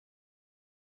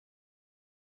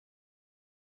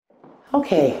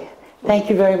Okay, thank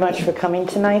you very much for coming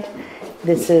tonight.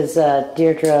 This is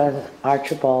Deirdre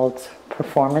Archbold's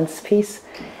performance piece,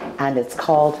 and it's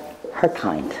called Her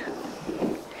Kind.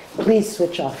 Please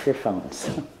switch off your phones.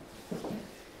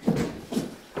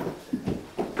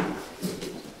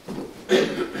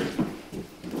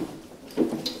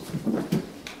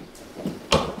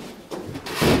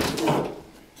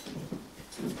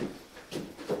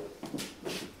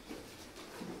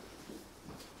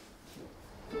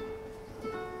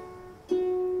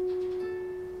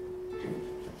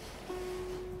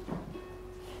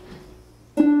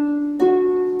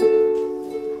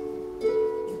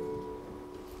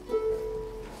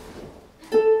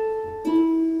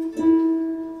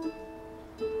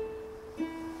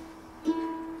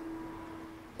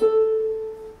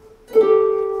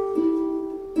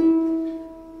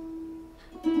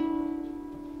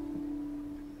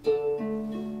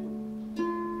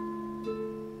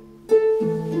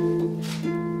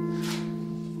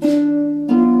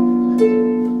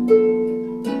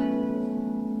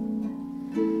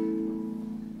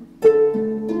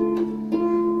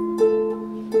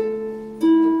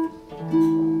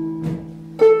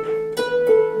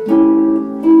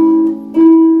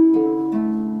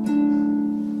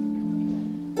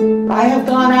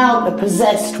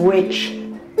 Possessed witch,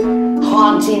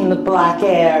 haunting the black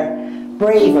air,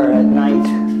 braver at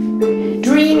night.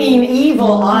 Dreaming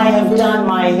evil, I have done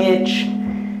my hitch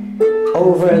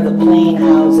over the plain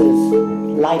houses,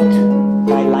 light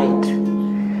by light.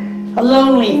 A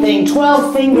lonely thing,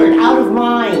 12-fingered, out of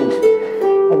mind.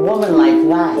 A woman like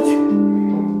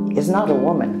that is not a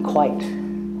woman, quite.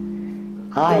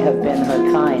 I have been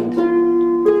her kind.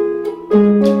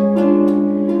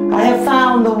 I have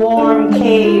found the warm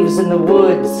caves in the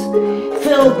woods,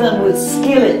 filled them with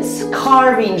skillets,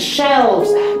 carving shelves,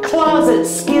 closet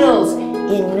skills,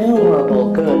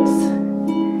 innumerable goods.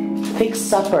 Fixed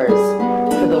suppers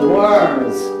for the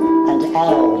worms and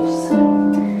elves.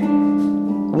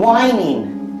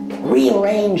 Whining,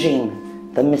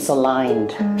 rearranging the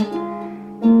misaligned.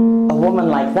 A woman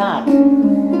like that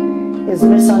is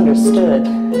misunderstood.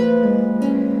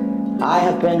 I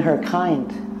have been her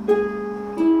kind.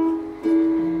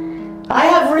 I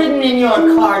have ridden in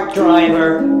your cart,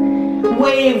 driver,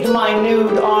 waved my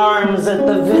nude arms at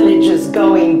the villages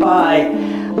going by,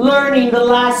 learning the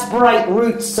last bright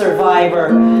roots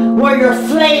survivor, where your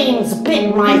flames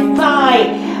bit my thigh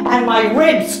and my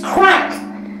ribs cracked,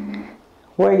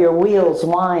 where your wheels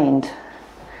whined.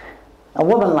 A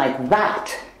woman like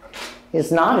that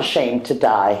is not ashamed to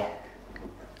die.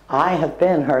 I have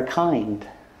been her kind.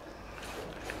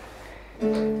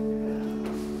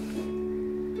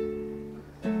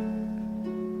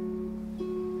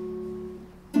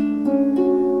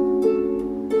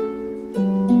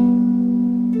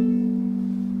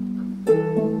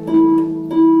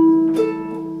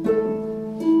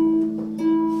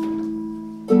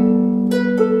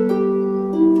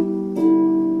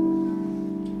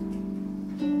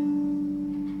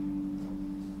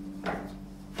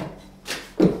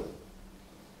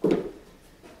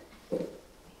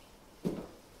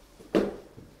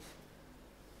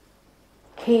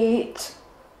 Kate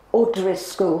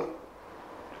O'Driscoll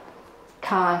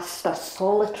cast a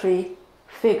solitary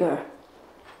figure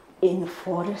in the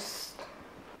forest.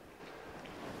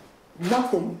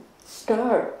 Nothing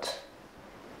stirred.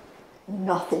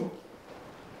 Nothing.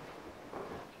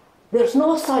 There's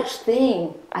no such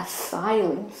thing as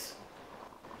silence,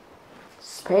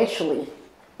 especially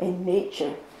in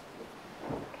nature.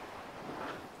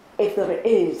 If there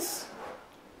is,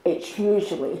 it's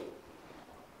usually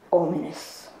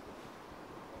ominous.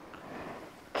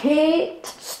 Kate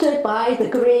stood by the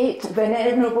great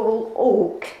venerable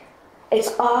oak.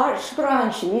 Its arched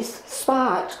branches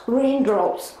spat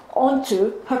raindrops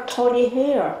onto her tawny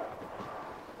hair.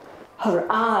 Her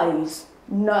eyes,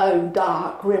 now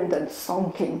dark-rimmed and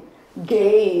sunken,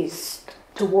 gazed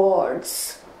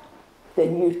towards the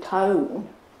new town.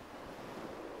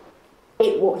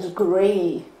 It was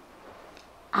grey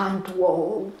and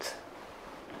walled.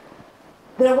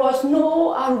 There was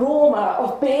no aroma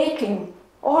of baking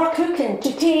or cooking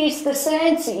to tease the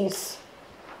senses,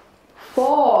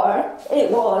 for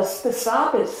it was the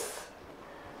Sabbath.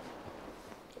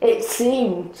 It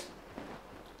seemed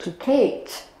to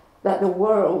Kate that the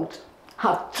world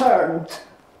had turned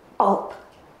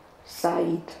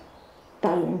upside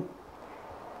down.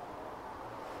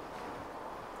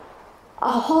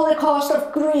 A holocaust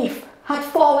of grief had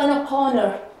fallen upon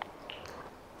her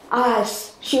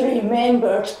as she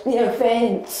remembered the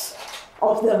events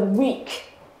of the week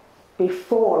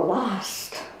before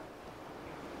last.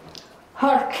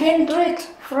 Her kindred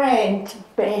friend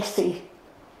Bessie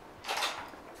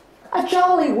a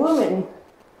jolly woman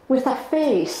with a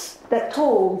face that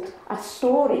told a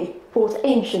story both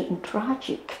ancient and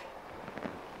tragic.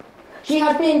 She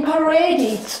had been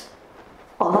paraded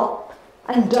up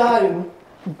and down,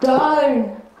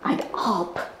 down and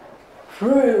up,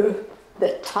 through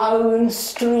the town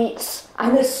streets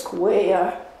and the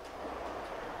square.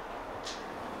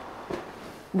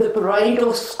 The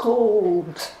bridal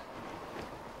scold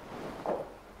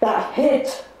that hid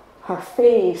her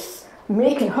face,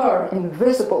 making her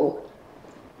invisible.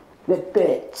 The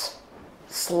bit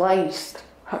sliced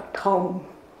her tongue.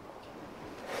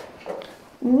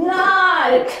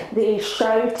 Nag, they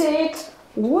shouted.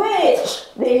 Witch,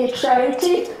 they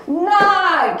shouted.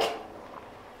 Nag,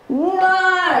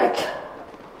 nag.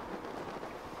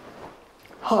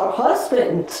 Her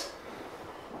husband,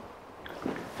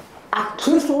 a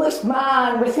toothless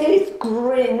man with his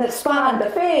grin that spanned the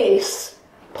face,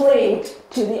 played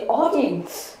to the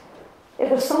audience. It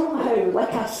was somehow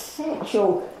like a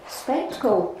sexual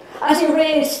spectacle as he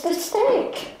raised the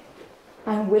stick,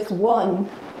 and with one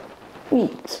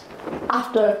beat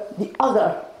after the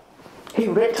other, he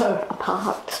ripped her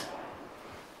apart.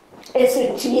 It's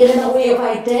the tearing away of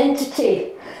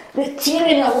identity, the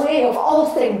tearing away of all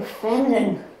things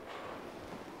feminine.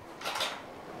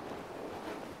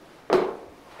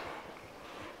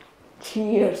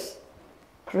 Tears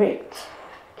pricked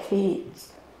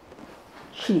Kate's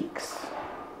cheeks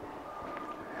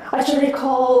as she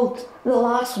recalled the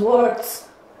last words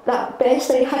that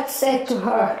Bessie had said to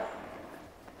her.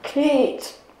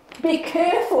 Kate, be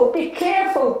careful, be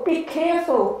careful, be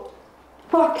careful.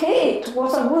 For Kate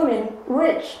was a woman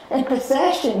rich in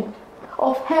possession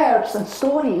of herbs and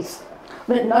stories,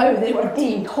 but now they were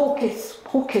deemed hocus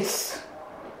pocus.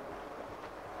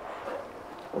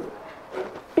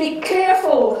 Be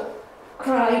careful,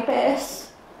 cried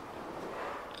Bess.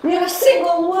 You're a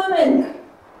single woman.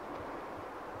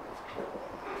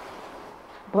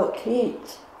 But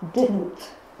Kate didn't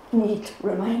need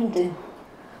reminding.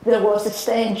 There was the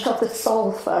stench of the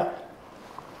sulphur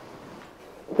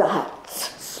that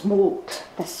smoked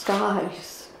the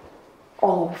skies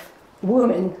of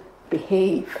women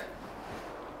behave.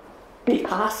 Be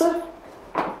passive,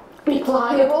 be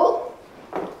pliable,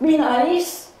 be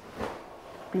nice,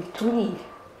 be twee.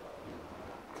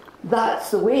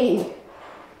 That's the way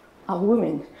a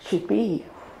woman should be.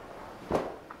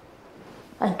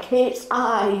 And Kate's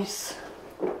eyes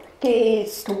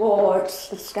gazed towards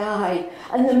the sky,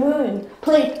 and the moon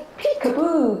played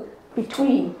peekaboo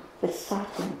between the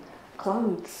satin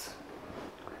clouds.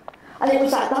 And it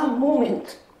was at that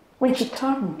moment when she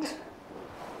turned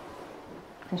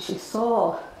and she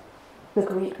saw the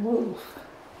great wolf.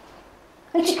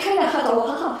 And she kind of had a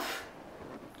laugh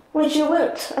when she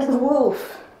looked at the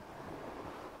wolf.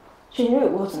 She knew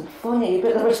it wasn't funny,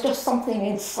 but there was just something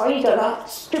inside her that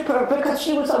stupor, because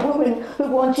she was a woman who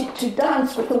wanted to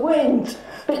dance with the wind.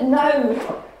 But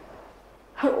now,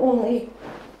 her only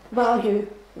value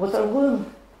was her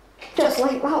womb. Just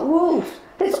like that wolf,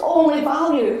 his only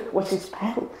value was his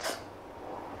pelt.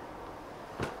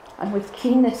 And with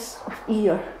keenness of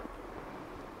ear,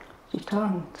 she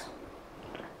turned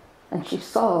and she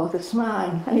saw this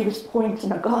man, and he was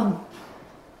pointing a gun.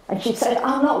 And she said,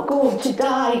 I'm not going to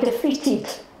die defeated.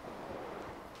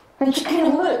 And she kind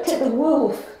of looked at the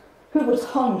wolf who was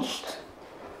hunched,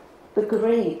 the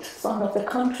great son of the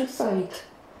countryside,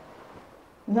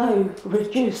 now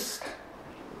reduced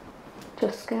to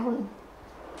a skeleton.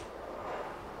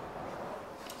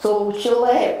 So she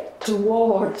leapt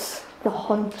towards the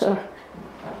hunter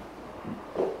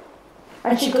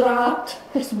and she grabbed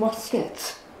his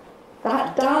musket,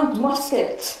 that damned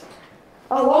musket,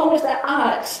 along with the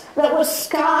axe that was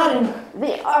scarring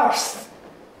the earth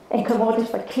in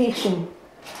commodification.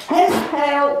 His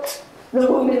pelt,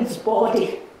 the woman's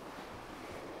body.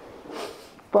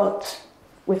 But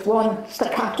with one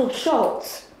staccato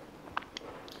shot,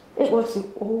 it was the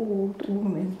old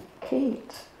woman,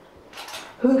 Kate,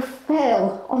 who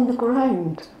fell on the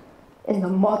ground in the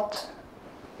mud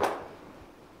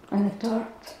and the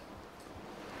dirt,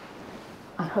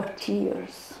 and her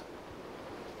tears.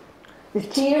 The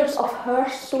tears of her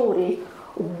story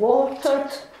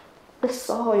watered the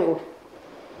soil,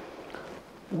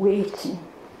 waiting,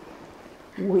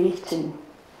 waiting,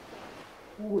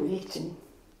 waiting.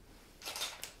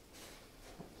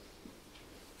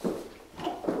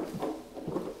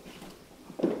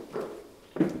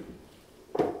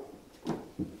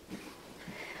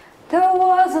 There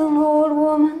was an old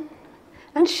woman,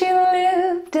 and she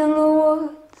lived in the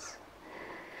woods.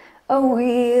 A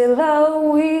Weila,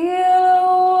 warrior.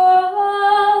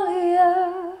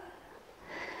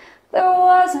 There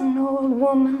was an old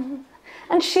woman,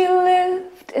 and she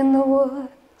lived in the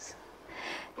woods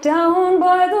down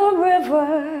by the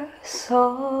river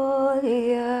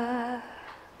Waile.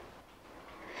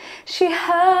 She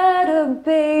had a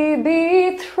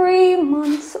baby 3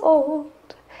 months old,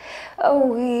 a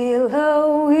Weila,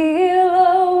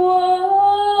 Weila,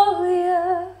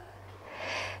 Waile.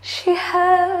 She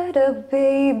had a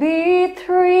baby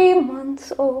 3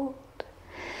 months old,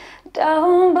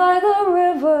 down by the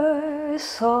river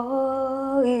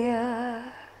Waile.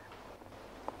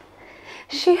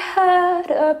 She had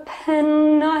a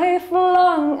penknife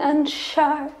long and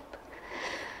sharp,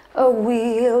 a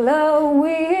Weila,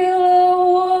 Weila,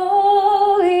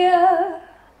 Waile.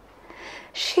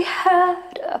 She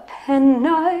had a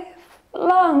penknife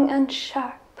long and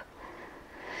sharp,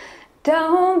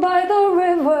 down by the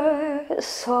river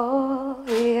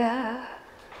Waile.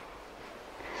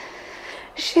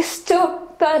 She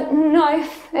stuck that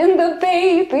knife in the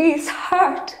baby's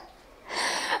heart,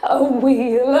 a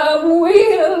Weila,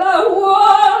 Weila,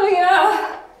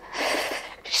 Waile.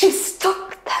 She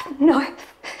stuck that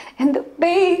knife in the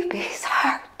baby's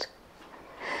heart,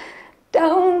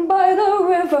 down by the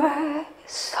river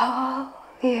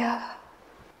Waile.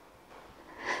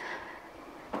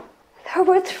 There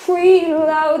were 3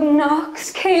 loud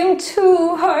knocks came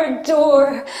to her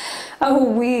door, a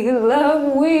Weila,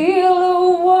 Weila,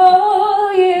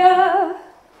 Waile.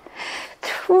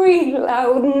 3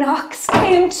 loud knocks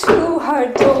came to her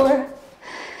door,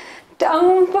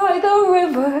 down by the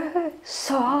river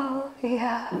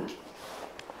Waile.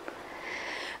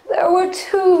 There were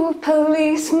 2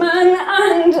 policemen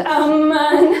and a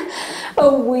man, a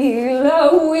Weila,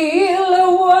 Weila,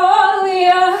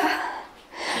 Waile.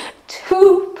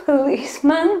 2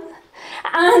 policemen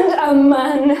and a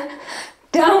man,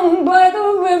 down by the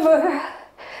river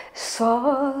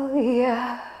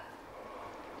Waile.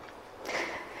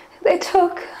 They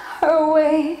took her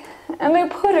away and they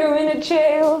put her in a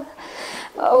jail,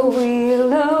 a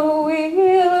Weila,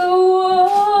 Weila,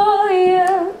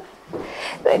 Waile.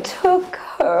 They took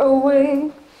her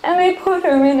away and they put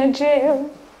her in a jail,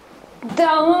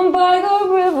 down by the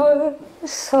river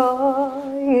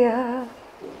Waile.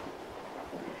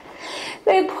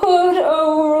 They put a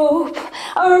rope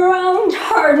around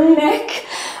her neck,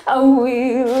 a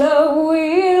Weila,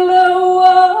 Weila,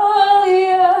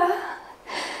 Waile.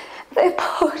 They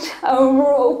put a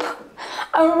rope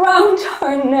around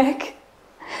her neck,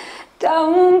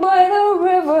 down by the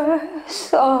river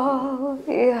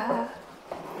Waile.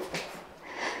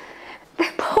 They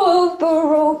pulled the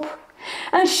rope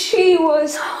and she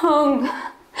was hung,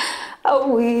 a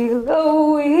Weila,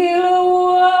 Weila,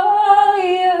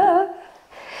 Waile.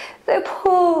 They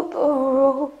pulled the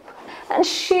rope and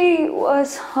she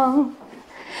was hung,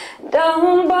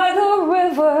 down by the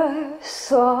river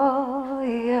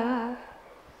Waile.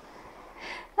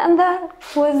 And that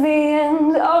was the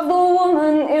end of the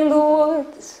woman in the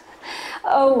woods,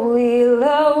 a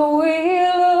Weila,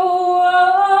 Weila,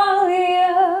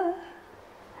 Waile.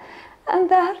 And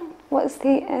that was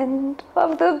the end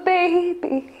of the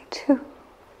baby too,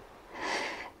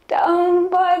 down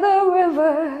by the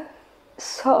river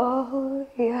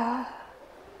Waile.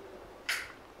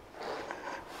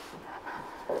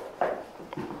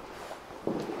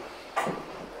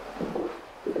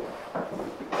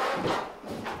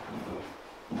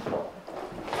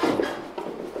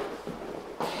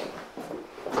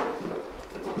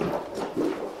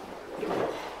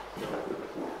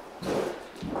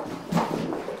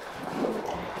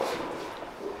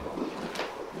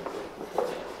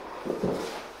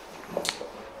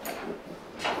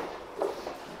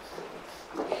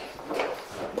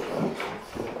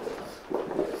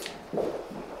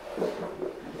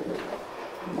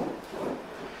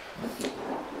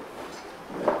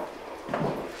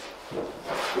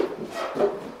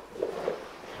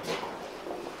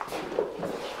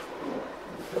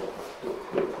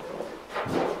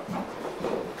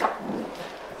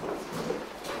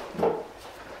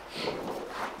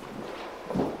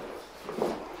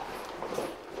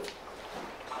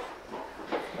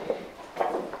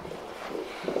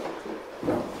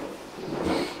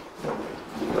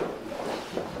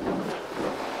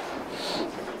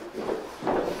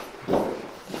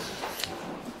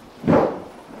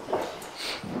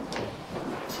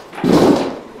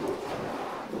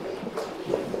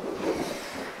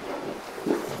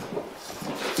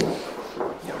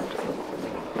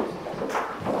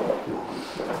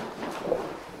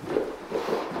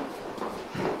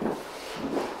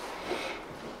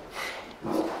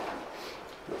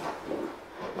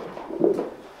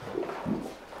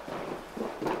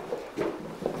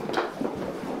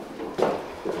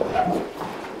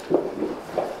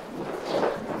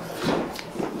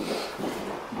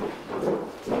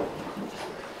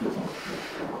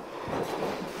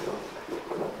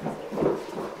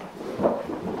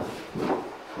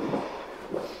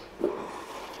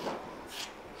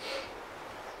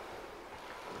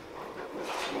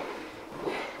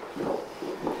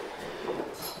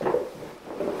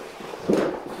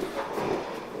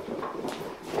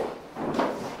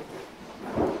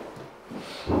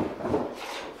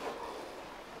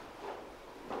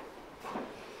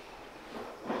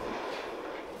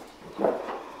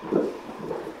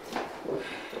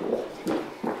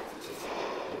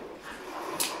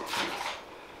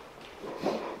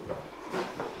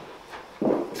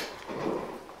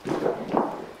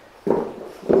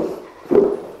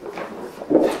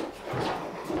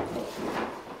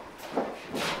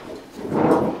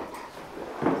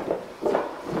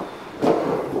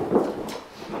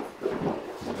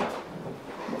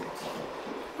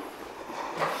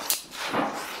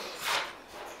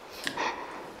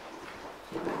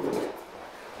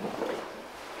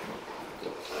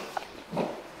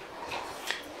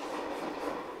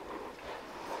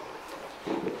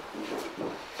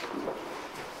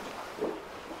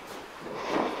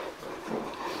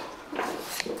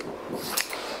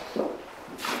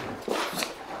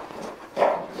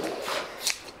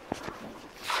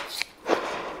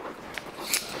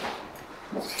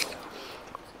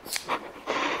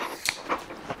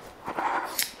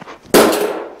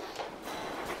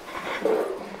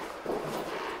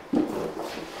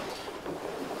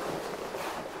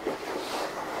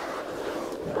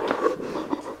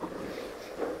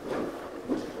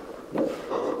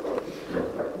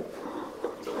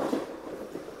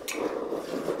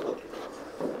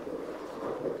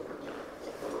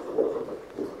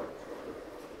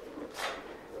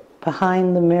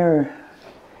 Behind the mirror,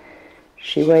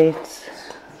 she waits.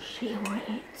 She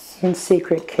waits. In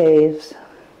secret caves,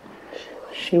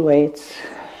 she waits.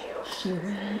 She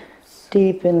waits.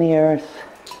 Deep in the earth,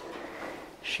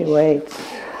 she waits.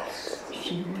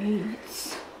 She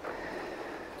waits.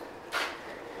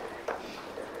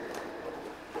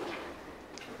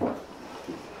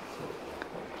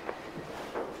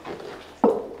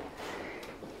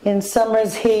 In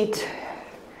summer's heat,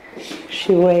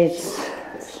 she waits.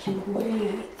 She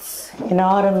waits. In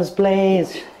autumn's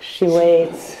blaze, she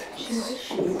waits. She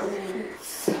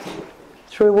waits.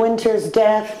 Through winter's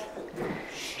death,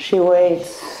 she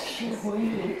waits. She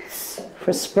waits.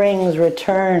 For spring's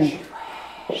return,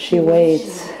 she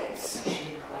waits.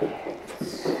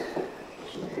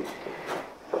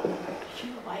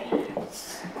 She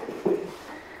waits.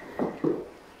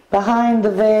 Behind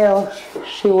the veil,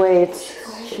 she waits.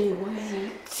 She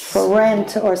waits. For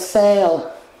rent or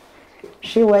sale,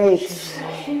 she waits.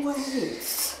 She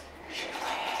waits.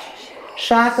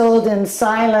 Shackled in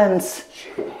silence,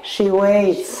 she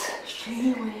waits.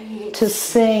 She waits. To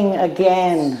sing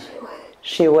again,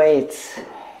 she waits.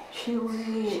 She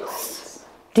waits.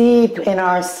 Deep in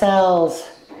our cells,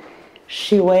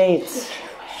 she waits.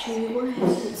 She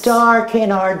waits. Dark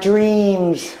in our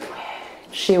dreams,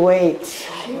 she waits.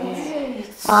 She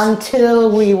waits.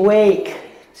 Until we wake,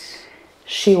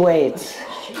 she waits.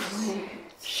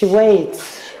 She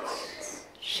waits.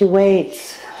 She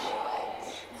waits.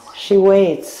 She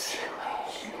waits.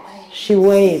 She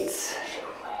waits.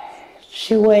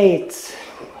 She waits.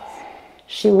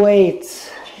 She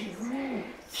waits.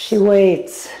 She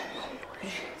waits.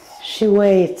 She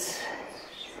waits.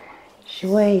 She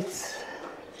waits.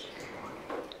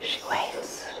 She waits.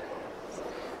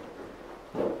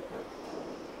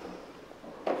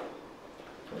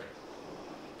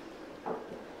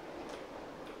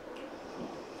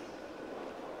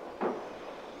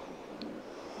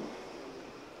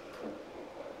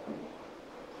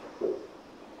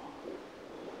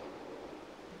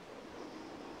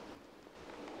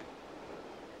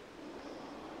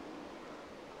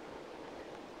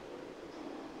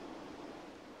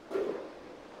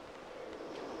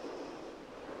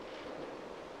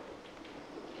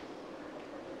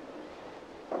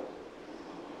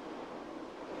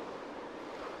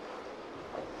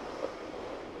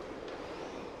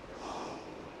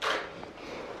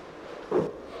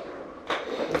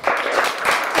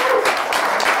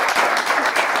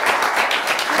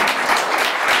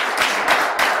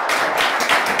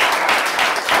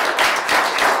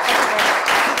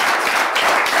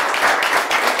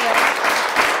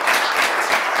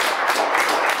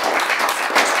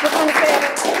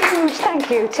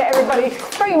 To everybody.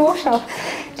 It's very emotional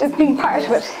just being part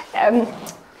of it.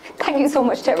 Thank you so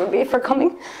much to everybody for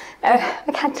coming.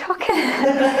 I can't talk.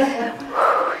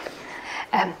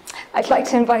 I'd like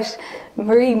to invite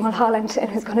Marie Mulholland,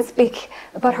 who's going to speak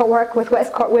about her work with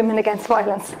West Cork Women Against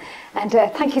Violence. And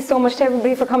thank you so much to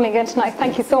everybody for coming again tonight.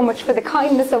 Thank you so much for the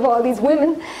kindness of all these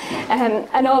women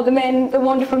and all the men, the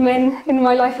wonderful men in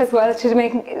my life as well.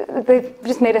 They've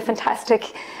just made a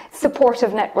fantastic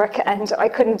supportive network, and I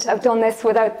couldn't have done this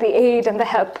without the aid and the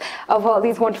help of all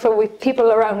these wonderful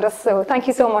people around us. So thank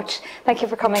you so much. Thank you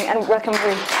for coming, and welcome,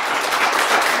 Marie.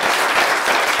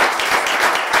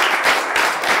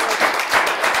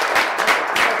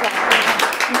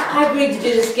 I agreed to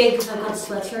do this gig because I've got a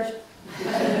sweatshirt.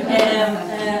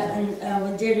 And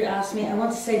when Deirdre asked me, I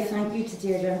want to say thank you to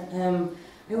Deirdre.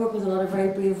 I work with a lot of very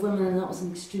brave women, and that was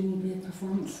an extremely brave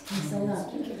performance. Can I say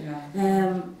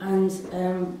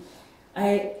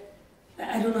that?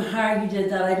 I don't know how you did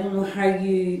that. I don't know how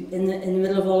you, in the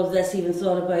middle of all of this, even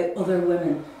thought about other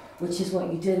women, which is what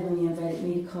you did when you invited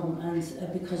me to come. And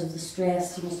because of the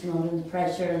stress, you must have been under the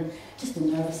pressure and just the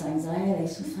nervous anxiety.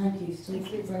 So thank you.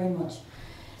 Thank you very much.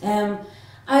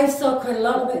 I've thought quite a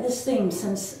lot about this theme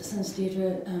since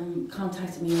Deirdre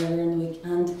contacted me earlier in the week,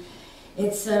 and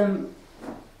it's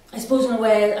I suppose in a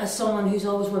way, as someone who's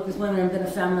always worked with women and been a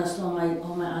feminist all my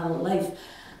adult life,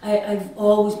 I've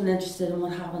always been interested in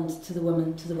what happened to the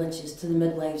women, to the witches, to the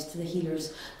midwives, to the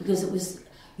healers, because it was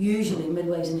usually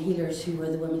midwives and healers who were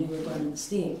the women who were burned at the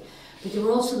stake. But there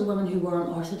were also the women who weren't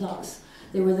orthodox.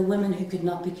 They were the women who could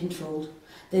not be controlled.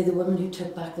 They're the women who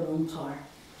took back their own power.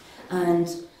 And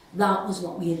that was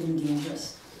what made them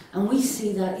dangerous. And we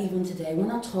see that even today. We're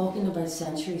not talking about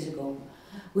centuries ago.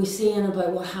 We're seeing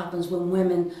about what happens when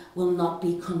women will not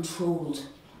be controlled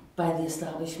by the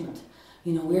establishment.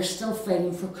 You know, we're still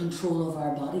fighting for control of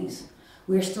our bodies.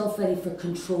 We're still fighting for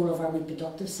control of our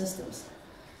reproductive systems.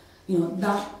 You know,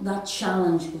 that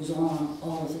challenge goes on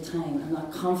all of the time, and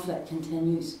that conflict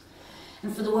continues.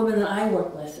 And for the women that I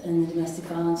work with in the domestic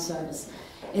violence service,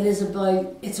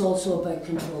 it's also about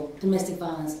control. Domestic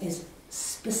violence is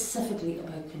specifically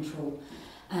about control.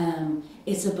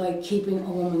 It's about keeping a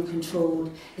woman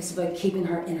controlled. It's about keeping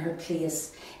her in her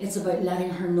place. It's about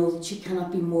letting her know that she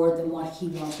cannot be more than what he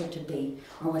wants her to be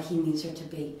or what he needs her to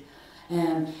be.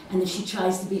 And if she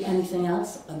tries to be anything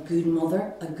else, a good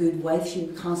mother, a good wife, she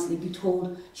will constantly be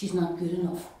told she's not good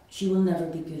enough. She will never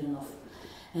be good enough.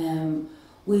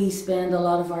 We spend a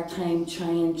lot of our time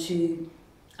trying to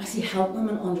actually help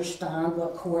women understand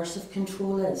what coercive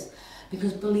control is.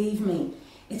 Because believe me,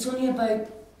 it's only about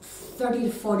 30 to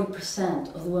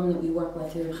 40% of the women that we work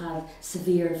with who have had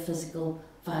severe physical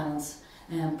violence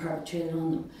perpetrated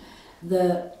on them.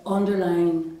 The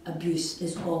underlying abuse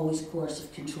is always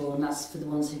coercive control, and that's for the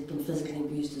ones who've been physically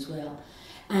abused as well.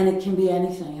 And it can be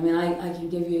anything. I mean, I can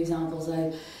give you examples.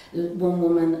 One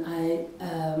woman,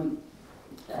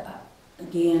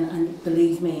 again, and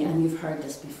believe me, and you've heard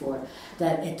this before,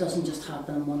 that it doesn't just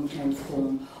happen in one kind of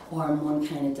home or in one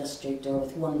kind of district or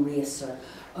with one race or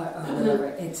whatever.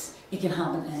 It can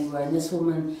happen anywhere. And this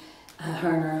woman, her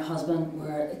and her husband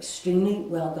were extremely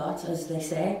well got, as they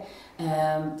say.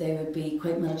 They would be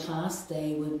quite middle class.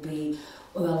 They would be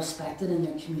well respected in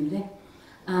their community.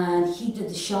 And he did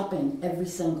the shopping every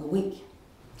single week.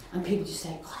 And people just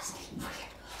say, God, isn't he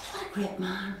brilliant? What a great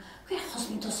man. Great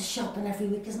husband does the shopping every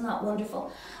week. Isn't that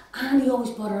wonderful? And he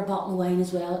always bought her a bottle of wine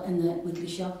as well in the weekly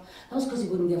shop. That was because he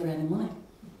wouldn't give her any money.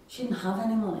 She didn't have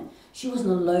any money. She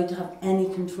wasn't allowed to have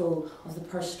any control of the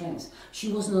purse strings.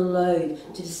 She wasn't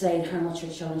allowed to decide how much her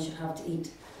children should have to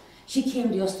eat. She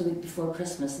came to us the week before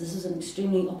Christmas. This is an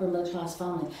extremely upper middle class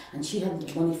family, and she hadn't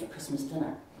the money for Christmas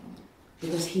dinner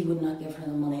because he would not give her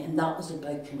the money, and that was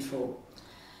about control.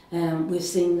 We've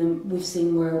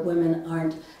seen where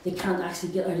women they can't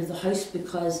actually get out of the house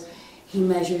because he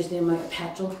measures the amount of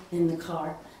petrol in the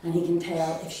car, and he can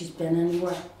tell if she's been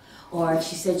anywhere. Or if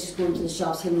she said she's going to the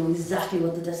shops, he'll know exactly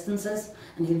what the distance is,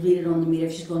 and he'll read it on the meter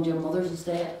if she's going to her mother's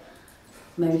instead.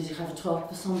 Maybe to have a talk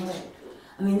with somebody.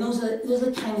 I mean, those are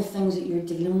the kind of things that you're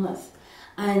dealing with.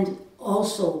 And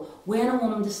also, when a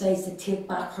woman decides to take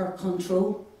back her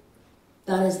control,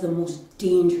 that is the most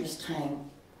dangerous time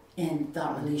in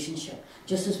that relationship.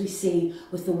 Just as we see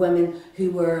with the women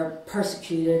who were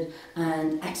persecuted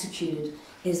and executed,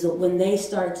 is that when they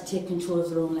started to take control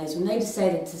of their own lives, when they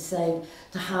decided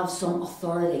to have some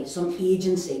authority, some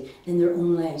agency in their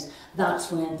own lives,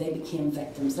 that's when they became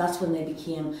victims. That's when they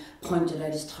became pointed out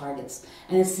as targets.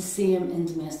 And it's the same in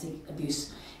domestic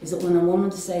abuse, is that when a woman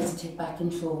decides to take back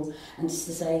control and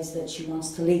decides that she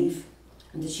wants to leave,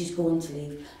 and that she's going to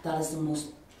leave, that is the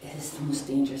most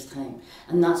dangerous time.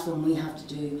 And that's when we have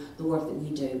to do the work that we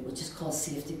do, which is called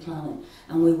safety planning.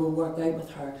 And we will work out with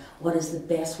her what is the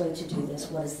best way to do this,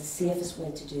 what is the safest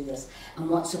way to do this, and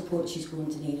what support she's going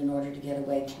to need in order to get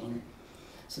away clean.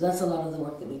 So that's a lot of the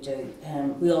work that we do.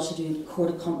 We also do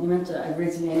court accompaniment. I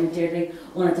originally and Deirdre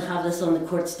wanted to have this on the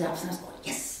court steps, and I was going,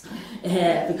 yes!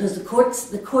 Because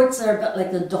the courts are a bit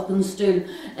like the ducking stool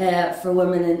for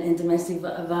women in domestic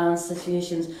violence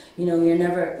situations. You know, you're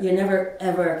never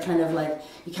ever kind of like,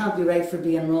 you can't be right for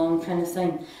being wrong kind of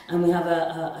thing. And we have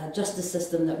a justice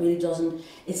system that really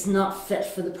it's not fit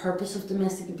for the purpose of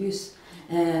domestic abuse.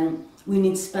 We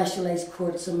need specialised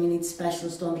courts, and we need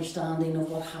specialist understanding of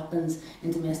what happens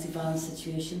in domestic violence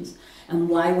situations and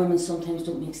why women sometimes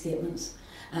don't make statements.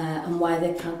 And why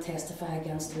they can't testify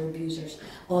against their abusers.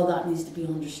 All that needs to be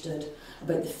understood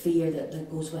about the fear that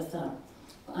goes with that.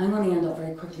 But I'm going to end up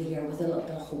very quickly here with a little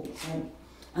bit of hope. Right?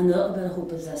 And the little bit of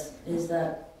hope is this, is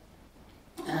that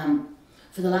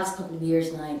for the last couple of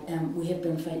years now, we have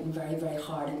been fighting very, very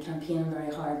hard and campaigning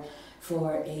very hard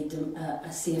for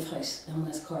a safe house in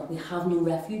West Cork. We have no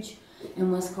refuge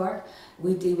in West Cork.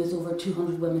 We deal with over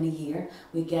 200 women a year.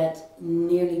 We get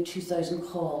nearly 2,000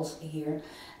 calls a year,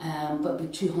 but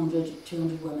with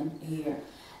 200 women a year.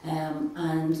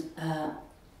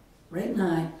 Right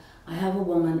now, I have a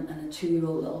woman and a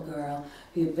 2-year-old little girl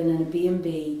who have been in a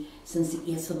B&B since the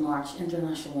 8th of March,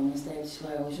 International Women's Day, which is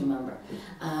what I always remember.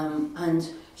 And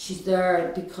she's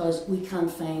there because we can't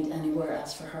find anywhere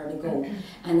else for her to go.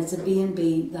 And it's a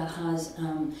B&B that has,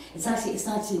 it's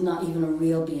actually not even a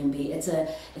real B&B. It's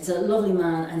a lovely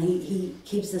man, and he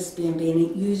keeps this B&B and he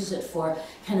uses it for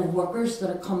kind of workers that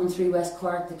are coming through West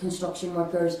Cork, the construction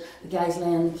workers, the guys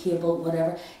laying the cable,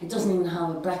 whatever. It doesn't even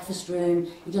have a breakfast room.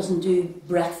 He doesn't do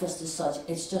breakfast as such.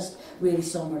 It's just really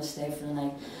somewhere to stay for the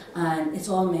night. And it's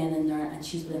all men in there, and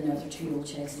she's been there with her 2-year-old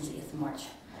child since the 8th of March.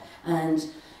 And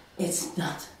it's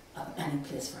not any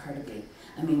place for her to be.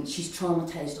 I mean, she's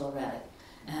traumatised already.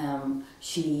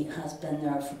 She has been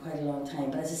there for quite a long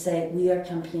time. But as I say, we are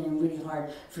campaigning really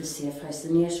hard for a safe house.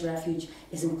 The nearest refuge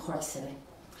is in Cork City,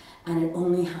 and it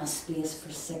only has space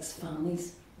for 6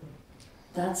 families.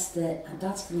 That's the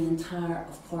entire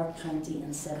of Cork County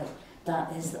and City.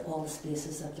 That is all the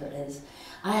spaces that there is.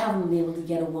 I haven't been able to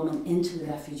get a woman into the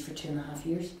refuge for 2.5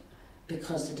 years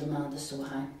because the demand is so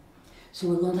high. So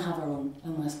we're going to have our own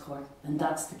in West Cork, and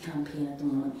that's the campaign at the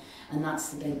moment, and that's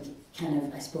the big kind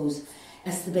of, I suppose,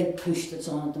 it's the big push that's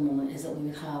on at the moment, is that we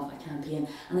would have a campaign.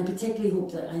 And I particularly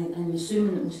hope that, I'm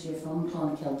assuming that most of you are from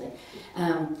Clonakilty,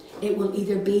 it will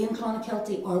either be in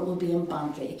Clonakilty or it will be in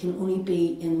Bakker. It can only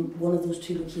be in one of those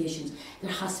 2 locations.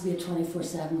 There has to be a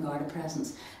 24/7 Garda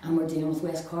presence, and we're dealing with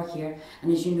West Cork here,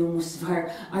 and as you know, most of our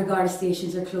Garda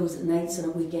stations are closed at nights and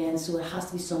at weekends, so it has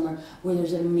to be somewhere where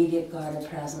there's an immediate Garda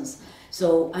presence.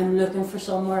 So I'm looking for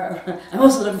somewhere, I'm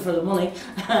also looking for the money,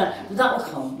 but that will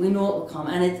come, we know it will come,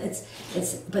 and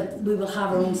but we will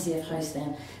have our own safe house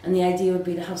then, and the idea would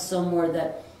be to have somewhere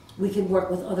that we could work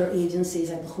with other agencies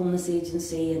like the homeless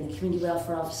agency and the community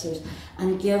welfare officers,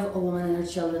 and give a woman and her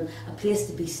children a place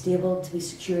to be stable, to be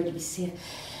secure, to be safe,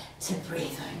 to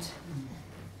breathe out.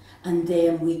 And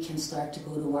then we can start to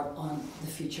go to work on the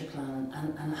future plan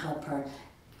and help her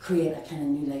create a kind of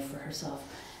new life for herself.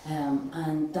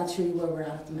 And that's really where we're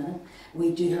at the minute.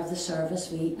 We do have the service.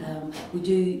 We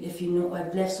do, if you know,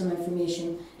 I've left some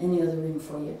information in the other room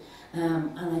for you.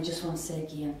 And I just want to say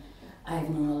again, I've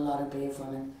known a lot of brave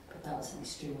women, but that was an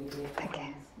extremely brave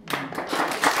performance.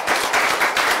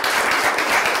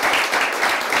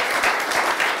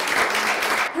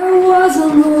 There was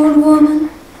an old woman,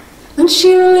 and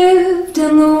she lived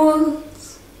in the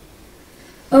woods.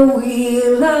 A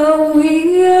Weila,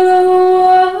 Weila,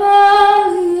 Waile.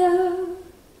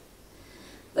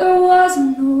 There was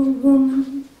an old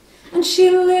woman, and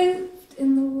she lived